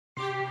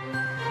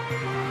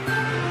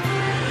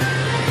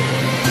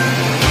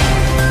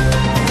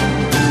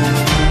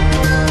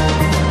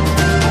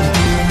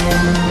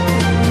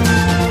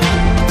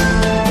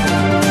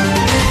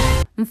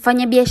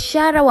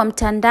Mfanyabiashara wa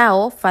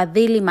mtandao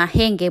Fadhili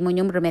Mahenge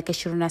mwenye umri wa miaka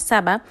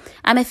 27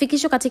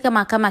 amefikishwa katika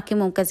mahakama ya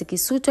hakimu mkazi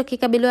Kisutu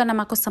akikabiliwa na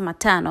makosa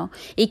matano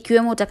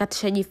ikiwemo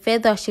utakatishaji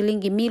fedha wa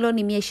shilingi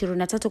milioni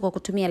 123 kwa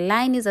kutumia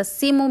laini za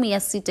simu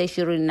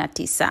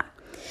 629.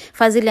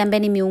 Fadhili ambaye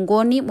ni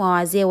miongoni mwa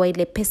wazee wa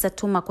ile pesa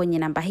Tuma kwenye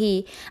namba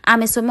hii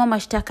amesomewa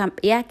mashtaka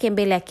yake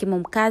mbele ya hakimu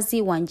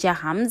mkazi wa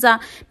Hamza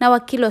na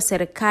wakili wa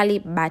serikali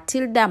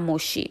Batilda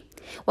Moshi.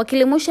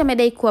 Wakili Moshi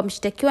amedai kuwa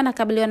mshtakiwa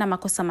anakabiliwa na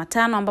makosa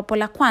matano ambapo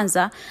la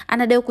kwanza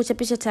anadai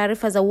kuchapisha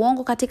taarifa za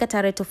uongo katika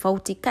tarehe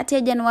tofauti kati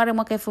ya Januari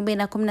mwaka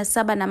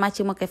 2017 na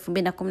Machi mwaka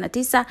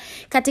 2019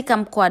 katika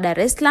mkoa wa Dar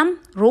es Salaam,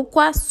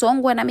 Rukwa,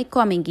 Songwe na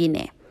mikoa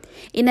mingine.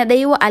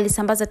 Inadaiwa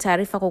alisambaza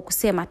taarifa kwa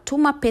kusema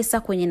tuma pesa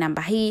kwenye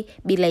namba hii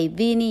bila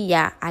idhini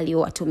ya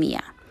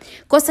aliyowatumia.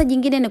 Kosa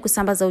jingine ni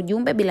kusambaza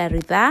ujumbe bila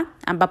ridhaa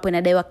ambapo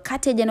inadaiwa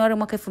kati ya Januari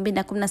mwaka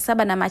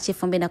 2017 na Machi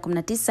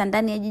 2019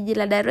 ndani ya jiji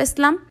la Dar es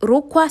Salaam,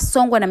 Rukwa,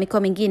 Songwe na mikoa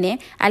mingine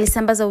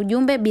alisambaza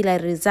ujumbe bila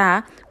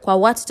ridhaa kwa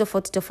watu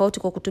tofauti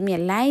kwa kutumia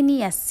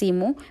laini ya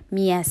simu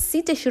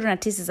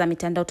 629 za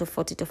mitandao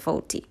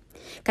tofauti.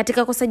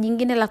 Katika kosa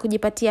jingine la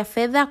kujipatia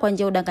fedha kwa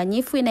njia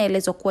udanganyifu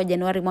inaelezwa kuwa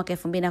Januari mwaka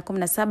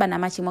 2017 na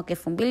Machi mwaka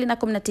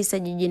 2019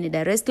 jijini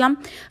Dar es Salaam,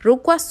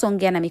 Rukwa,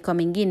 Songea na mikoa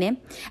mingine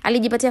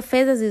alijipatia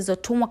fedha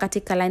zilizotumwa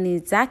katika laini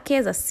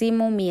zake za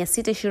simu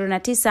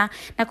 629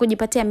 na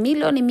kujipatia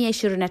milioni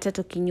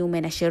 123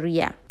 kinyume na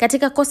sheria.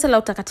 Katika kosa la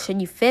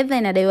utakatishaji fedha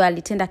inadaiwa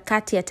alitenda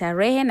kati ya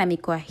tarehe na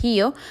mikoa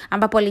hiyo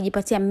ambapo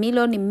alijipatia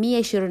milioni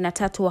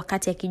 123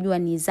 wakati akijua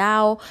ni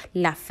zao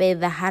la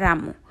fedha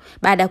haramu.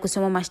 Baada ya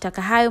kusoma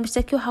mashtaka hayo,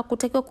 mshtakiwa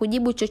hakutakiwa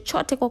kujibu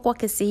chochote kwa kuwa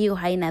kesi hiyo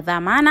haina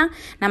dhamana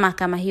na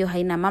mahakama hiyo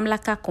haina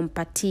mamlaka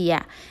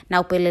kumpatia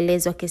na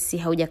upelelezi wa kesi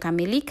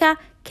haujakamilika.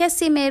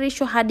 Kesi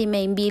imeahirishwa hadi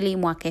Mei 2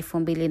 mwaka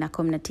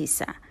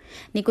 2019.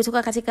 Ni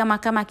kutoka katika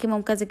mahakama ya hakimu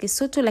mkazi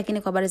Kisutu,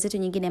 lakini kwa habari zetu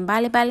nyingine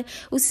mbalimbali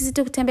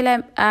usisite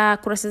kutembelea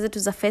kurasa zetu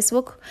za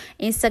Facebook,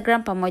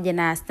 Instagram pamoja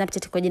na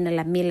Snapchat kwa jina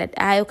la Milad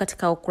Ayo,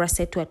 katika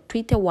ukurasa wetu wa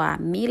Twitter wa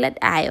Milad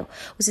Ayo.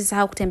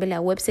 Usisahau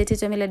kutembelea website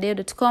yetu ya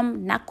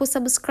miladayo.com na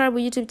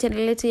kusubscribe YouTube channel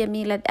yetu ya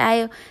Milad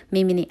Ayo.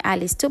 Mimi ni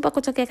Alice Tupa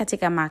kutoka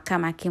katika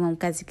mahakama ya hakimu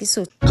mkazi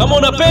Kisutu. Kama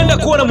unapenda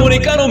kuwa na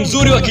muonekano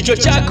mzuri wa kichwa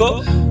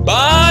chako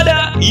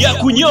baada ya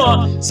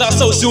kunyoa,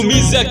 sasa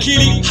usiumize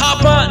akili.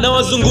 Hapa na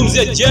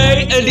wazungumzia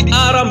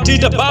J&R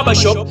Mtita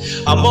Barbershop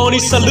ambao ni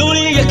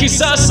saluni ya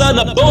kisasa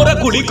na bora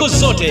kuliko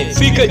zote.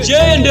 Fika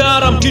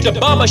J&R Mtita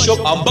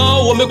Barbershop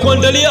ambao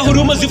wamekuandalia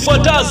huduma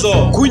zifuatazo: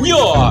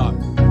 kunyoa,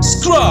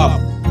 scrub,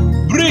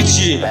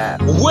 bleach,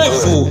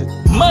 wefu,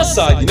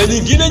 massage na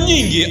nyingine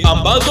nyingi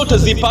ambazo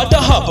utazipata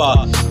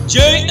hapa.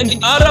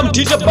 J&R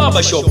Mtita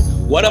Barbershop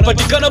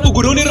wanapatikana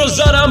Buguruni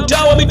Rozana,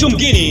 mtaa wa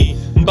Mitungini,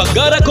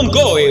 Mbagara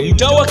Kongowe,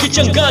 mtaa wa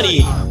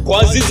Kichangani.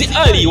 Kwa Azizi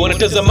Ali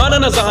wanatazamana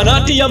na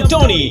zahanati ya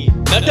Mtoni,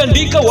 na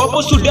Tandika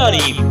wapo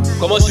Sudani.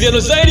 Kwa mawasiliano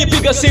zaidi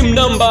piga simu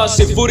namba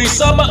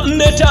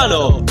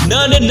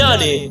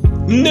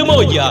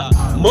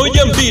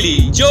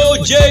 0745884112.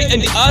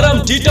 J&R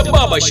Mtita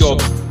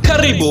Barbershop,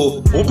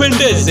 karibu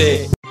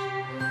upendeze.